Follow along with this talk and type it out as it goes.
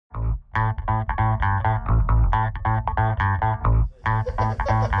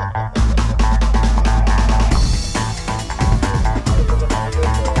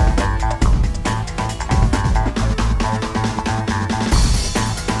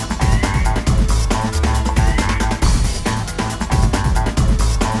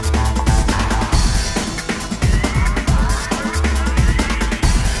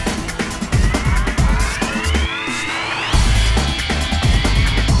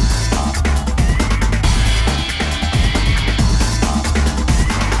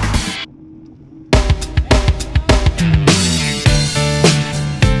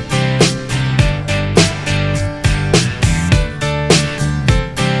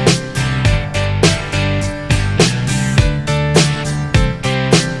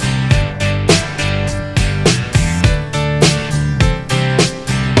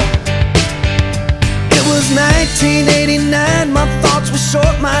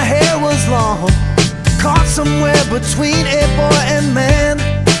Somewhere between a boy and man.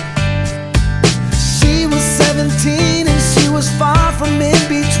 She was 17 and she was far from in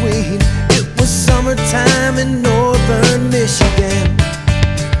between. It was summertime in northern Michigan.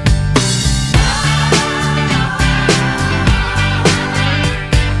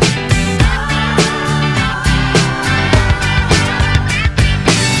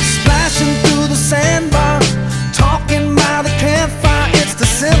 Splashing through the sandbar, talking by the campfire. It's the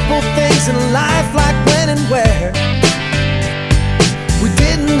simple things in life, like when and where. We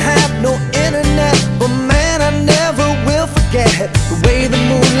didn't have no internet, but man, I never will forget the way the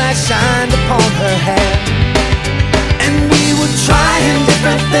moonlight shined upon her hair. And we were trying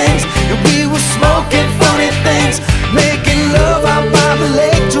different things, and we were smoking funny things, making love out by the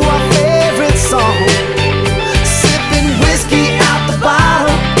lake to our favorite song, sipping whiskey out the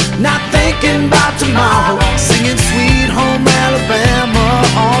bottle, not thinking about tomorrow, singing Sweet Home Alabama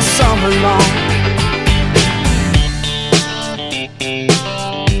all summer long.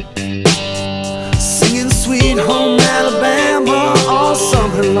 Sweet Home Alabama all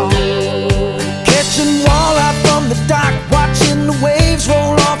summer long. Catching walleye from the dock, watching the waves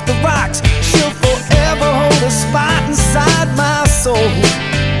roll off the rocks. She'll forever hold a spot inside my soul.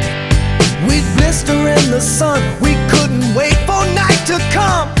 We'd blister in the sun, we couldn't wait for night to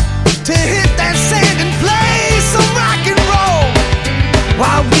come to hit that sand and play some rock and roll.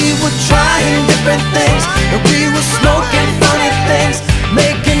 While we were trying different things, and we were smoking funny things,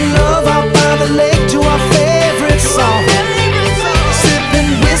 making love out by the lake to our favorite song,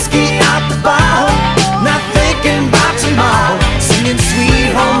 sipping whiskey out the bottle, not thinking about tomorrow, singing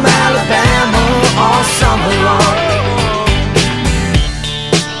Sweet Home Alabama all summer long.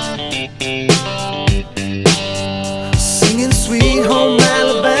 Singing Sweet Home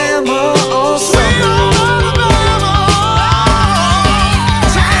Alabama all summer long.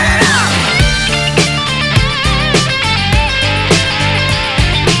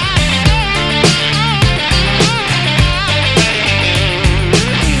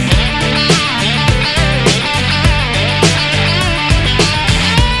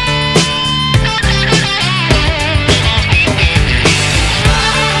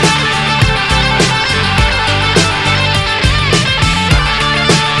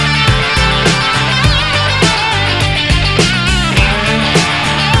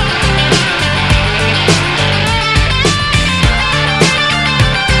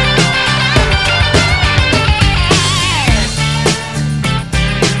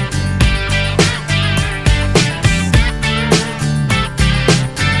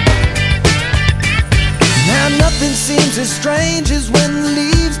 Seems as strange as when the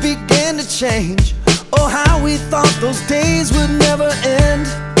leaves began to change. Oh, how we thought those days would never end.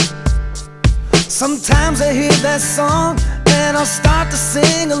 Sometimes I hear that song and I'll start to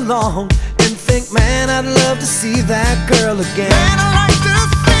sing along and think, man, I'd love to see that girl again. Man, I'd like to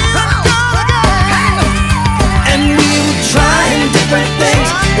see that girl again. And we were trying different things,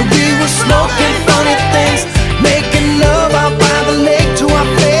 and we were smoking funny things, making love out by the lake to our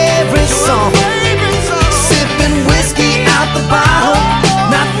favorite song, whiskey out the bottle,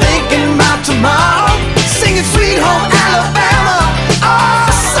 not thinking about tomorrow, singing Sweet Home Alabama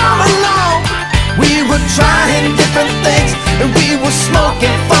all summer long. We were trying different things, and we were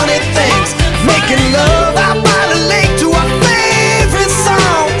smoking funny things, making love out by the lake to our favorite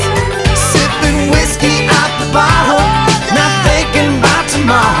songs, sipping whiskey out the bottle, not thinking about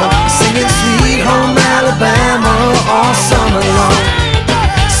tomorrow, singing Sweet Home Alabama all summer long.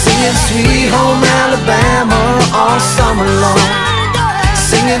 Singing Sweet Home Alabama all summer long.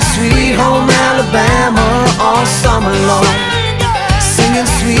 Singing Sweet Home Alabama all summer long. Singing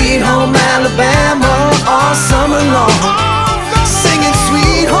Sweet Home Alabama all summer long. Singing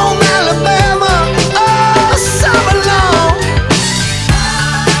Sweet Home Alabama.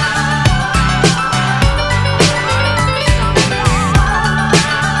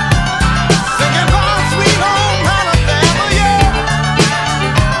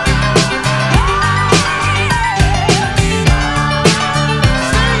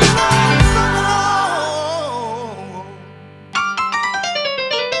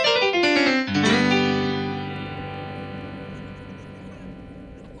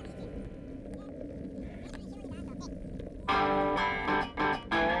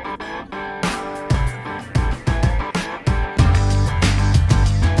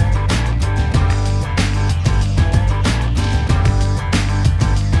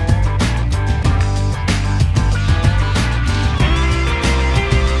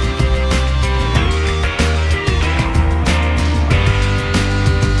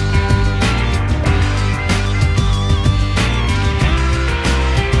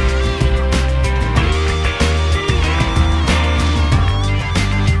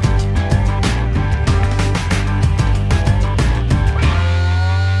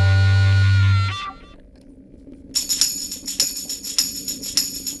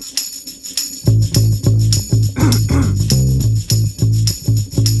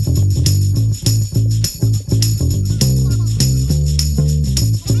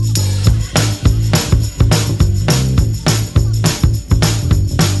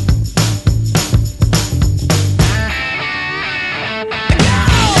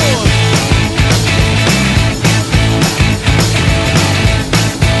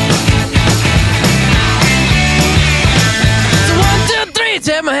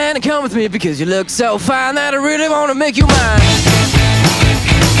 take my hand and come with me, because you look so fine that I really wanna make you mine.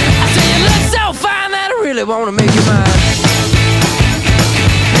 I say you look so fine that I really wanna make you mine.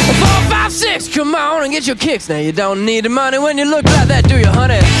 4, 5, 6, come on and get your kicks. Now you don't need the money when you look like that, do you,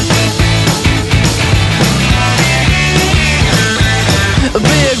 honey?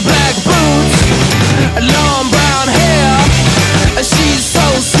 Big black boots, long brown hair. She's so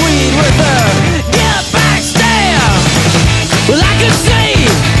sweet with her get back stare. Well, I could see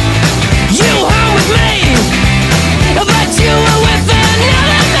you home with me, but you were with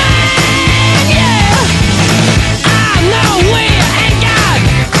another man, yeah. I know we ain't got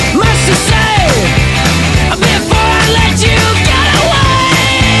much to say before I let you get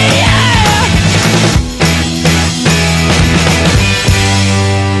away, yeah.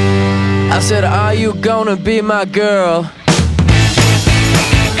 I said, are you gonna be my girl?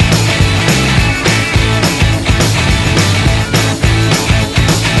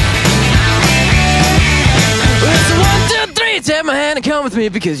 Take my hand and come with me,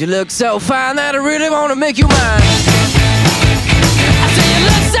 because you look so fine that I really wanna make you mine. I say you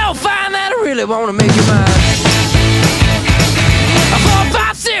look so fine that I really wanna make you mine. 4,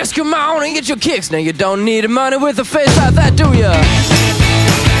 5, 6, come on and get your kicks. Now you don't need the money with a face like that, do ya?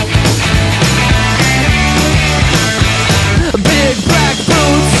 Big black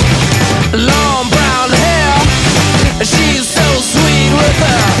boots, long brown hair. She's so sweet with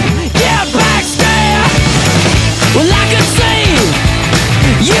her get back stare. Well, I could see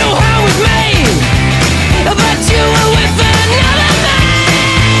you home with me, but you were with another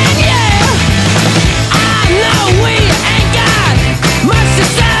man, yeah. I know we ain't got much to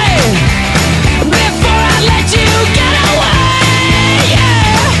say before I let you get away,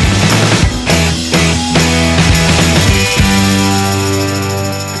 yeah.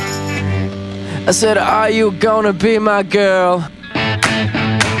 I said, are you gonna be my girl?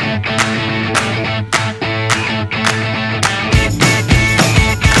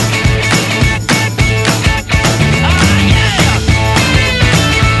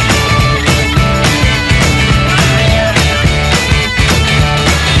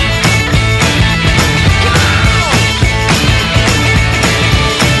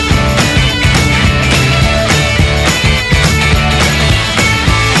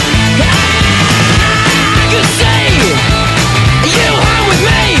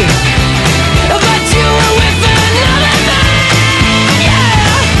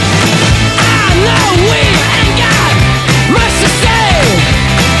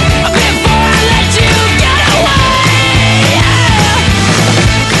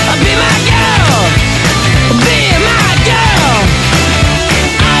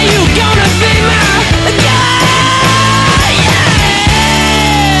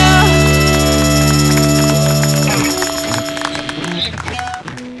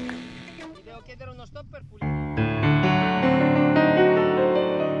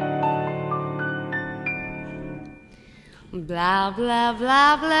 Blah, blah,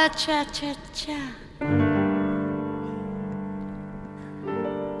 blah, blah, cha, cha, cha.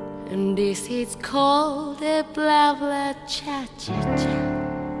 And this is called a blah, blah, cha, cha, cha.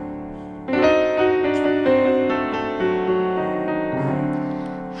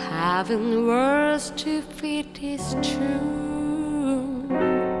 Having words to fit is true,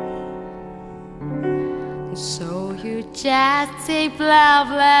 so you just say blah,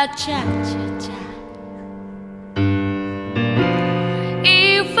 blah, cha, cha, cha.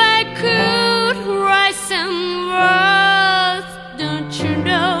 If I could write some words, don't you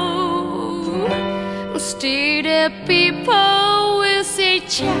know, instead of people will say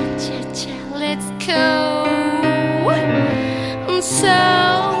cha, cha, cha, let's go. So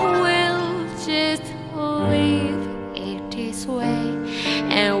we'll just leave it this way,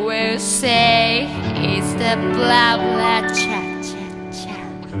 and we'll say it's the blah, blah, cha, cha, cha.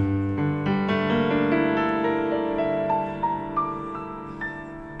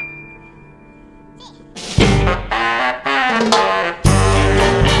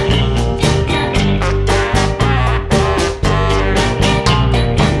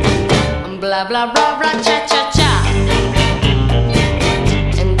 Blah, blah, blah, blah, cha, cha, cha.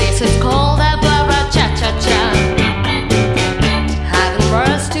 And this is called a blah, blah, cha, cha, cha. Having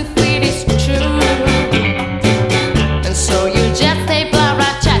words to fit is true, and so you just say blah,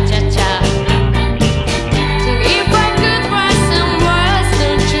 blah, cha, cha, cha. So if I could write some words,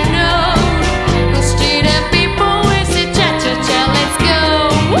 don't you know, instead of people will say cha, cha, cha, let's go.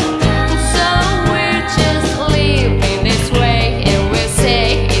 So we'll just live in this way, and we'll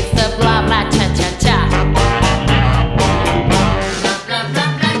say it's the blah, blah, cha, cha, cha.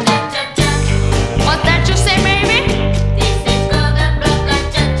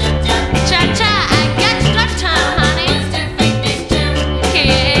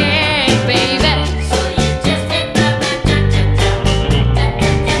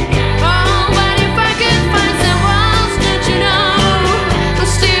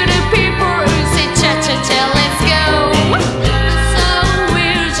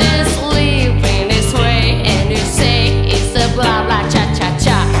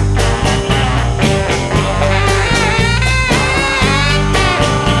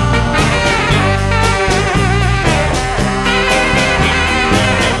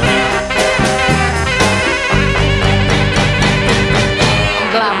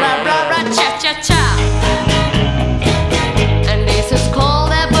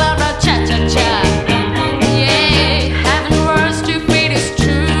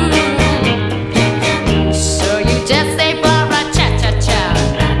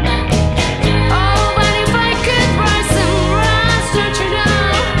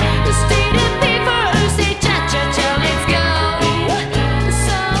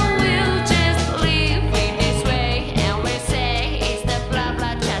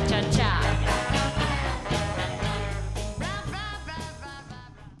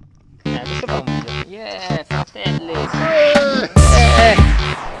 Yeah, fratelli.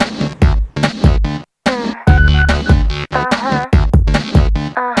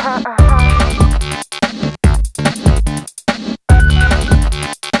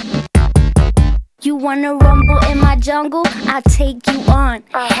 You wanna rumble in my jungle? I'll take you on.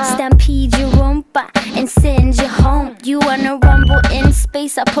 Stampede your rumba and send you home. You wanna rumble in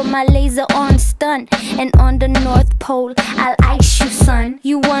space? I put my laser on stun. And on the North Pole, I'll ice you, son.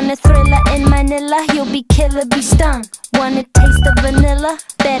 You want a thriller in Manila? You'll be killer, be stung. Wanna taste the vanilla?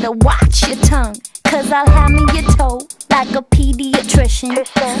 Better watch your tongue. Cause I'll hammer your toe like a pediatrician.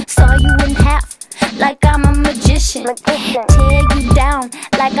 Saw you in half like I'm a magician. Tear you down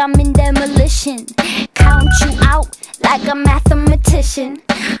like I'm in demolition. Count you out like a mathematician.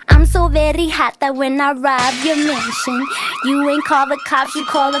 I'm so very hot that when I rob your mansion, you ain't call the cops, you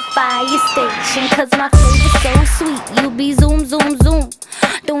call the fire station. Cause my flavor's so sweet, you be zoom, zoom, zoom.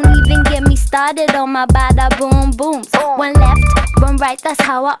 Don't even get me started on my bada boom booms. One left, one right, that's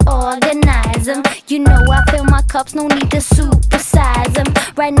how I organize them. You know I fill my cups, no need to supersize them.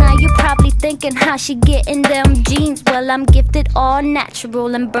 Right now you're probably thinking how she getting them jeans. Well, I'm gifted all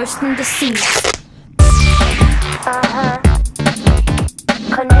natural and bursting the seams.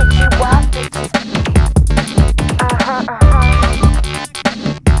 Konnichiwa, bitches.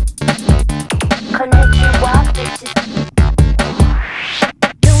 Konnichiwa, bitches.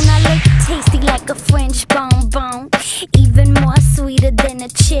 Don't I look tasty like a French bonbon? Even more sweeter than a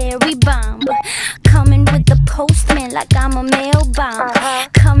cherry bomb. Coming with the postman like I'm a mail bomb.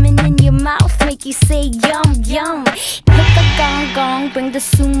 Coming in your mouth, make you say yum yum. Hit the gong gong, bring the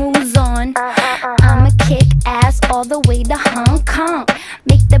sumos on. I'ma kick ass all the way to Hong Kong.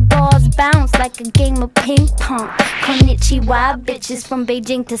 Make the balls bounce like a game of ping pong. Konnichiwa, bitches from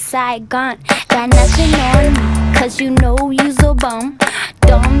Beijing to Saigon. Got nothing on me, cause you know you's a bum.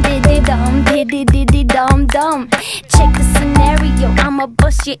 Dum diddy dum diddy diddy dum dum. Check the scenario, I'ma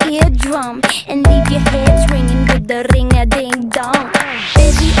bust your eardrum and leave your heads ringing with the ring-a-ding-dong.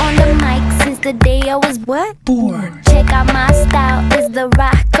 Busy on the mic since the day I was what? Born. Check out my style, is the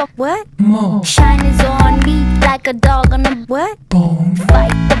rock of what? Mo. Shine is on me like a dog on a what? Bone.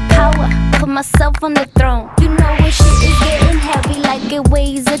 Fight the power, put myself on the throne. You know when shit is getting heavy like it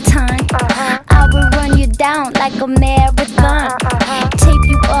weighs a ton. I will run you down like a marathon. Tape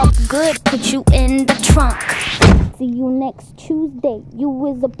you up good, put you in the trunk. See you next Tuesday, you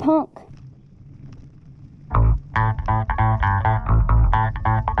is a punk.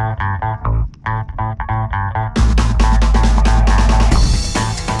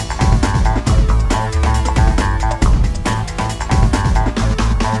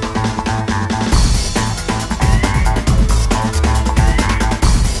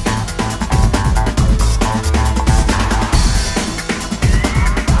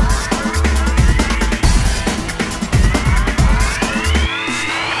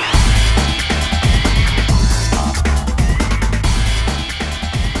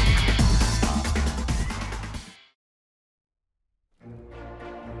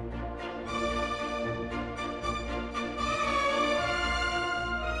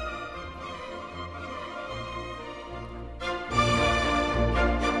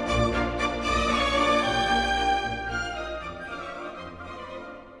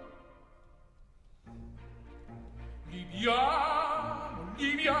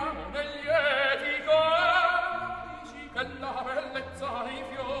 Liviamo negli lieti codici che la bellezza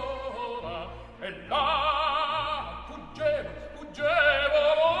infiora e là fuggevo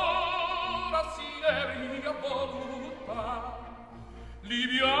ora si devia voluta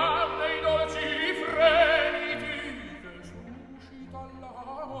liviamo nei dolci fremiti che suscita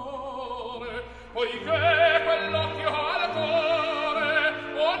l'amore poiché quell'occhio al cuore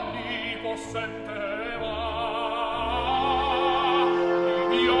onnipossente va.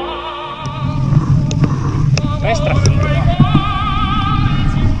 Destra, figlio.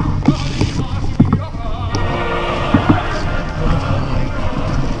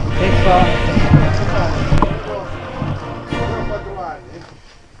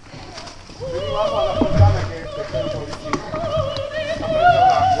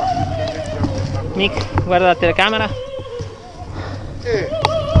 Nick, guarda la telecamera.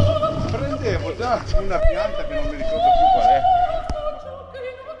 Prendevo già una pianta che non mi ricordo più qual è.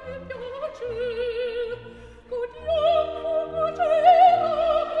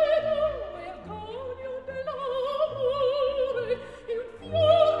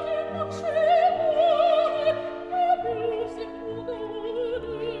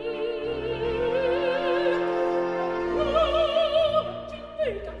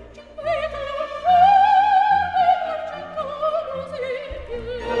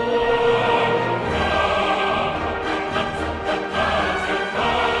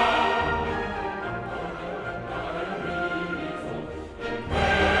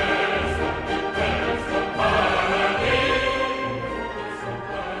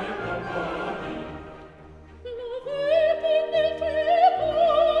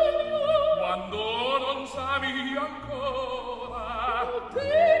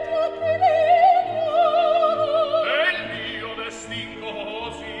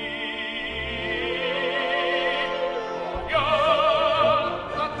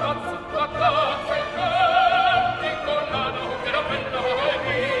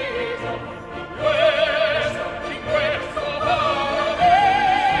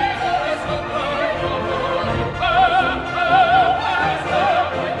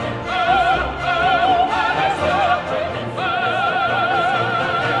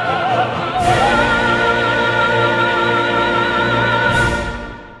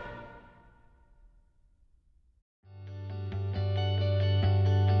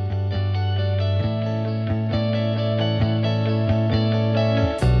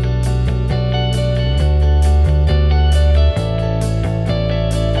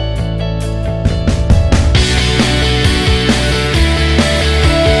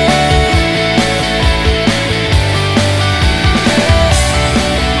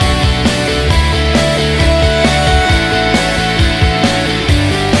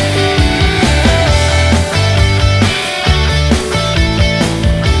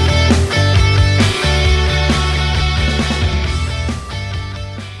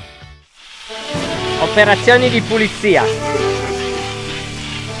 Operazioni di pulizia.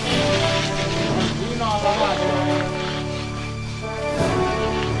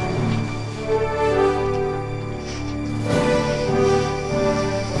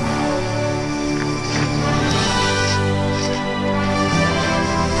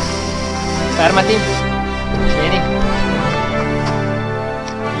 Fermati. Vieni.